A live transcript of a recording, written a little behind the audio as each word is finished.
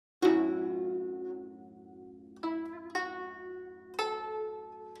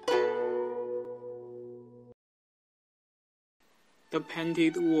The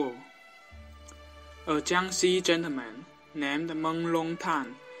Painted Wall. A Jiangxi gentleman named Meng Longtan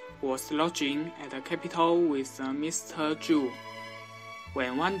was lodging at the capital with Mr. Zhu,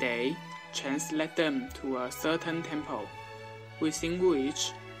 when one day chance led them to a certain temple, within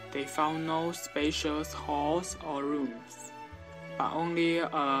which they found no spacious halls or rooms, but only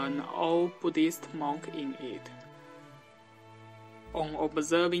an old Buddhist monk in it. On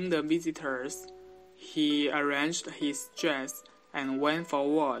observing the visitors, he arranged his dress and went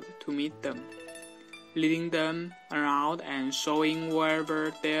forward to meet them, leading them around and showing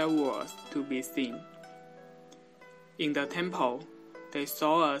wherever there was to be seen. In the temple, they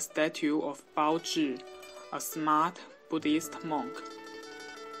saw a statue of Baozhi, a smart Buddhist monk,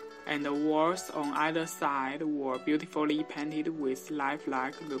 and the walls on either side were beautifully painted with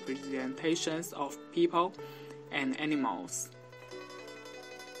lifelike representations of people and animals.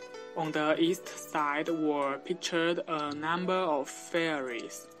 On the east side were pictured a number of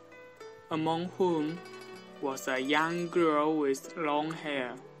fairies, among whom was a young girl with long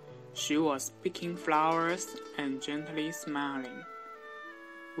hair. She was picking flowers and gently smiling,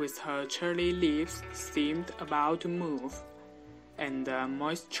 with her cherry lips seemed about to move, and the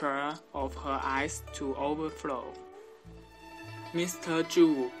moisture of her eyes to overflow. Mr.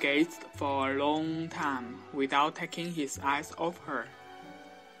 Zhu gazed for a long time without taking his eyes off her,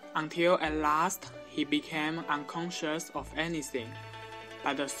 until at last he became unconscious of anything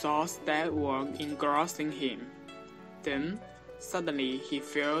but the thoughts that were engrossing him. Then, suddenly he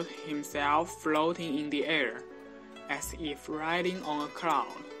felt himself floating in the air, as if riding on a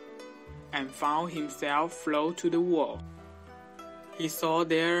cloud, and found himself float to the wall. He saw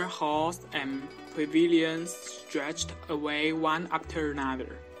there halls and pavilions stretched away one after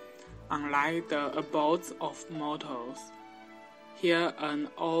another, unlike the abodes of mortals. Here an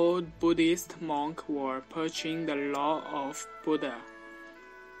old Buddhist monk was preaching the law of Buddha,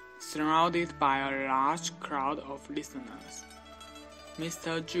 surrounded by a large crowd of listeners.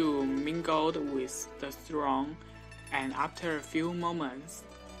 Mr. Zhu mingled with the throng, and after a few moments,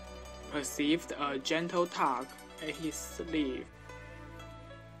 perceived a gentle tug at his sleeve.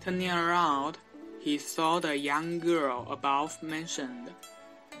 Turning around, he saw the young girl above mentioned,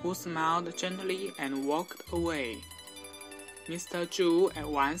 who smiled gently and walked away. Mr. Zhu at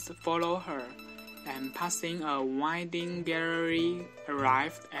once followed her, and passing a winding gallery,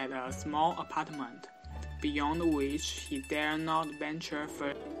 arrived at a small apartment, beyond which he dared not venture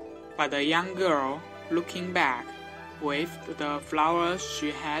further. But the young girl, looking back, waved the flowers she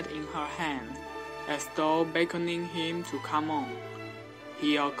had in her hand, as though beckoning him to come on.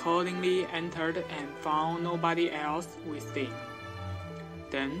 He accordingly entered and found nobody else within.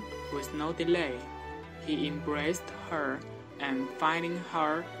 Then, with no delay, he embraced her, and finding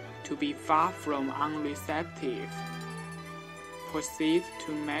her to be far from unreceptive, proceeded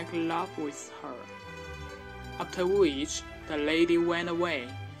to make love with her. After which, the lady went away,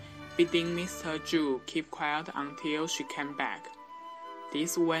 bidding Mr. Zhu keep quiet until she came back.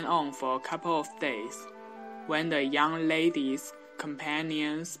 This went on for a couple of days, when the young lady's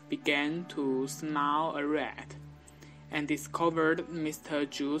companions began to smell a rat, and discovered Mr.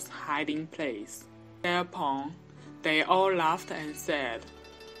 Zhu's hiding place. Thereupon, they all laughed and said,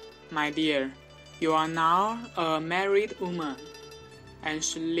 "My dear, you are now a married woman," and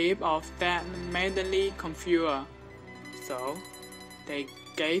she lived off that maidenly comfort. So they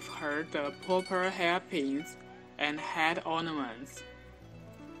gave her the proper hairpins and head ornaments,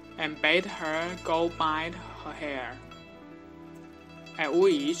 and bade her go bind her hair, at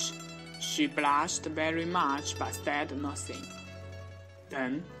which she blushed very much but said nothing.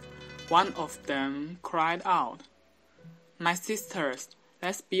 Then one of them cried out, "My sisters,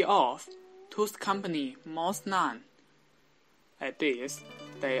 let's be off, two's company, more's none." At this,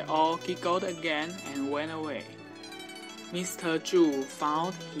 they all giggled again and went away. Mr. Zhu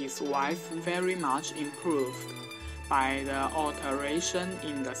found his wife very much improved by the alteration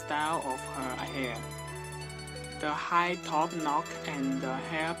in the style of her hair. The high top knot and the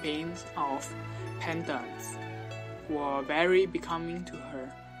hairpins of pendants were very becoming to her.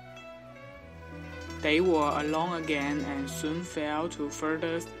 They were alone again and soon fell to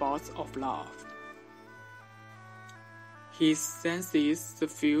further sports of love. His senses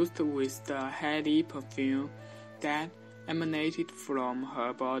suffused with the heady perfume that emanated from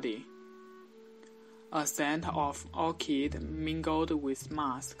her body, a scent of orchid mingled with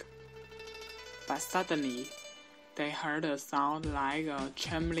musk. But suddenly, they heard a sound like a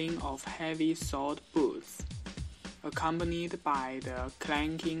trembling of heavy-soled boots, accompanied by the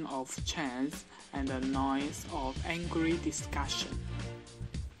clanking of chains and the noise of angry discussion.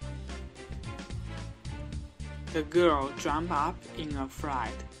 The girl jumped up in a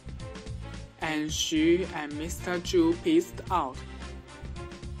fright, and she and Mr. Zhu peeped out.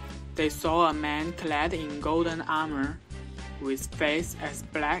 They saw a man clad in golden armor, with face as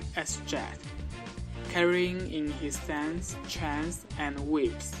black as jet, carrying in his hands chains and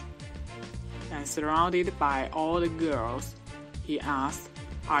whips. And surrounded by all the girls, he asked,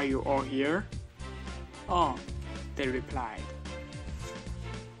 "Are you all here?" "Oh," they replied.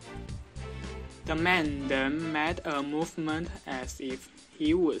 The man then made a movement as if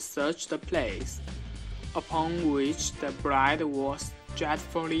he would search the place, upon which the bride was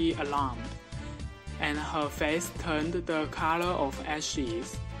dreadfully alarmed, and her face turned the color of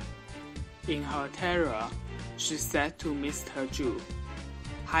ashes. In her terror, she said to Mr. Zhu,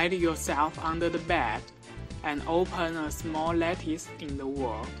 "Hide yourself under the bed," and opened a small lattice in the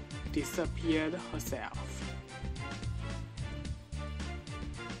wall, disappeared herself.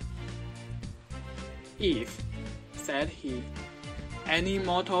 "If," said he, "any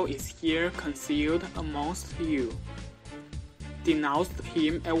mortal is here concealed amongst you, denounce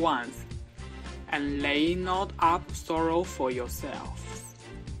him at once, and lay not up sorrow for yourselves."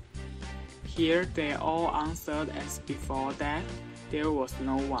 Here they all answered as before that there was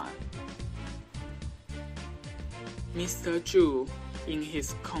no one. Mr. Zhu, in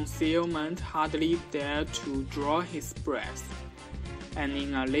his concealment, hardly dared to draw his breath, and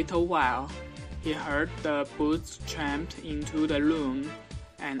in a little while he heard the boots tramp into the room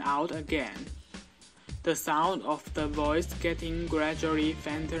and out again, the sound of the voice getting gradually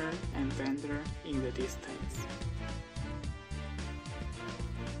fainter and fainter in the distance.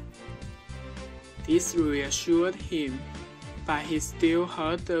 This reassured him, but he still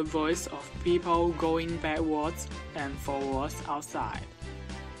heard the voice of people going backwards and forwards outside,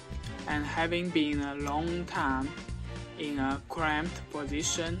 and having been a long time in a cramped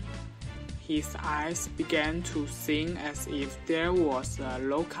position, his eyes began to sing as if there was a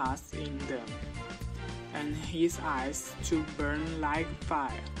locust in them, and his eyes to burn like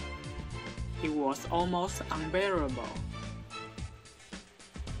fire. It was almost unbearable.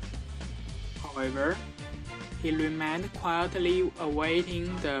 However, he remained quietly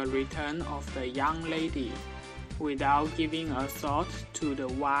awaiting the return of the young lady, without giving a thought to the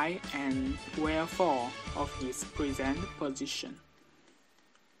why and wherefore of his present position.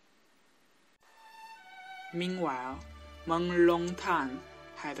 Meanwhile, Meng Longtan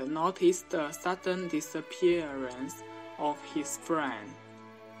had noticed the sudden disappearance of his friend,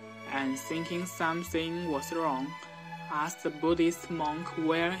 and thinking something was wrong, asked the Buddhist monk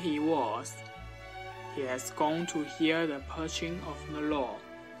where he was. "He has gone to hear the preaching of the law,"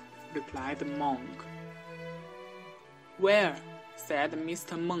 replied the monk. "Where?" said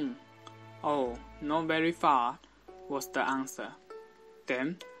Mr. Meng. "Oh, not very far," was the answer.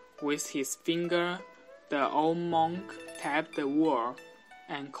 Then, with his finger, the old monk tapped the wall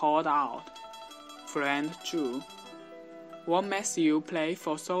and called out, "Friend Zhu, what makes you play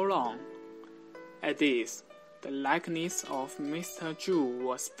for so long?" At this, the likeness of Mr. Zhu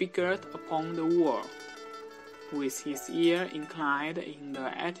was figured upon the wall, with his ear inclined in the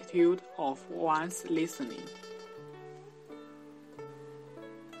attitude of one's listening.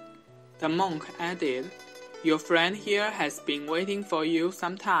 The monk added, "Your friend here has been waiting for you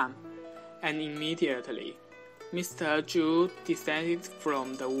some time," and immediately Mr. Zhu descended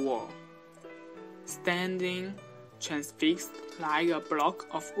from the wall, standing transfixed like a block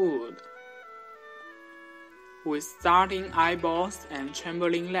of wood. With starting eyeballs and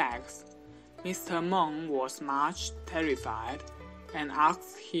trembling legs, Mr. Meng was much terrified, and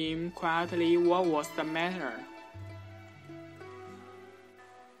asked him quietly what was the matter.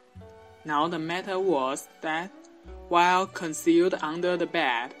 Now the matter was that, while concealed under the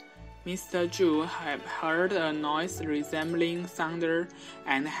bed, Mr. Zhu had heard a noise resembling thunder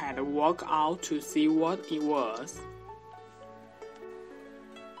and had walked out to see what it was.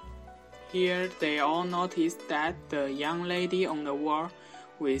 Here they all noticed that the young lady on the wall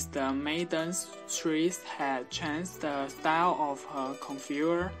with the maiden's trees had changed the style of her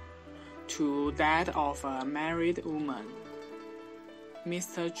coiffure to that of a married woman.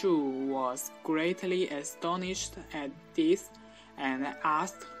 Mr. Zhu was greatly astonished at this and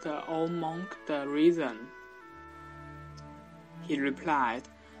asked the old monk the reason. He replied,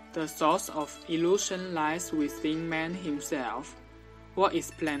 "The source of illusion lies within man himself. What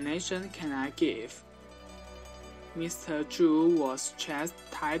explanation can I give?" Mr. Zhu was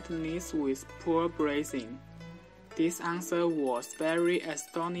chastised with poor breathing. This answer was very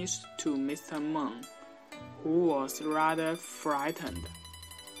astonished to Mr. Meng, who was rather frightened.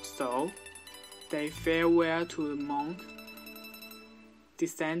 So, they farewell to the monk,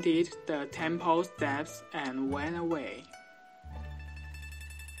 descended the temple steps and went away.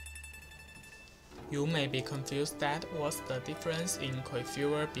 You may be confused that what's the difference in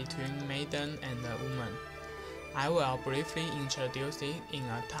coiffure between maiden and a woman. I will briefly introduce it in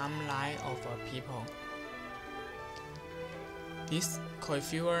a timeline of a people. This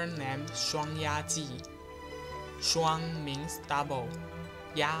coiffure named 双鸭季. Shuang means double,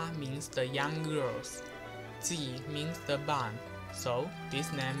 Ya means the young girls, Ji means the bun, so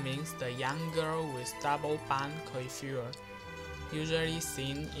this name means the young girl with double bun coiffure, usually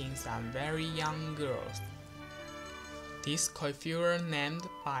seen in some very young girls. This coiffure named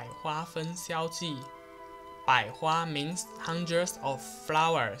百花分销季. 百花 means hundreds of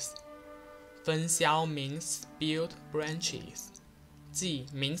flowers, 分销 means spilled branches, 季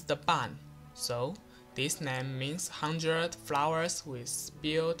means the bun, so this name means 100 flowers with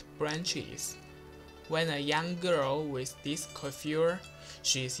spilled branches. When a young girl with this coiffure,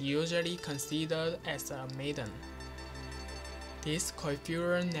 she is usually considered as a maiden. This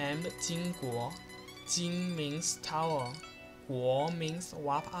coiffure named 巾帼. 巾 means towel, 帼 means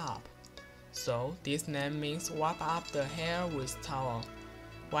wrap up. So this name means wrap up the hair with towel,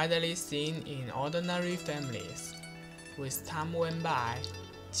 widely seen in ordinary families. With time went by,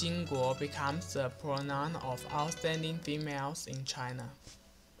 巾帼becomes the pronoun of outstanding females in China.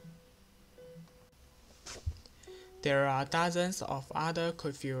 There are dozens of other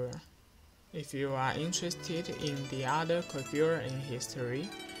coiffure. If you are interested in the other coiffure in history,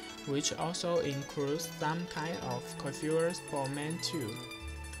 which also includes some kind of coiffures for men too,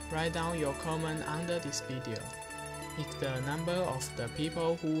 write down your comment under this video. If the number of the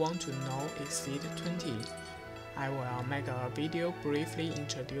people who want to know exceed 20, I will make a video briefly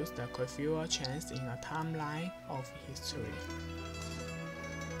introduce the coiffure trends in a timeline of history.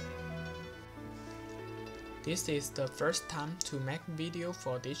 This is the first time to make video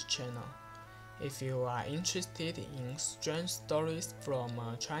for this channel. If you are interested in strange stories from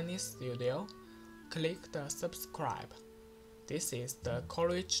a Chinese studio, click the subscribe. This is the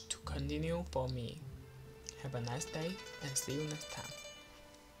courage to continue for me. Have a nice day and see you next time.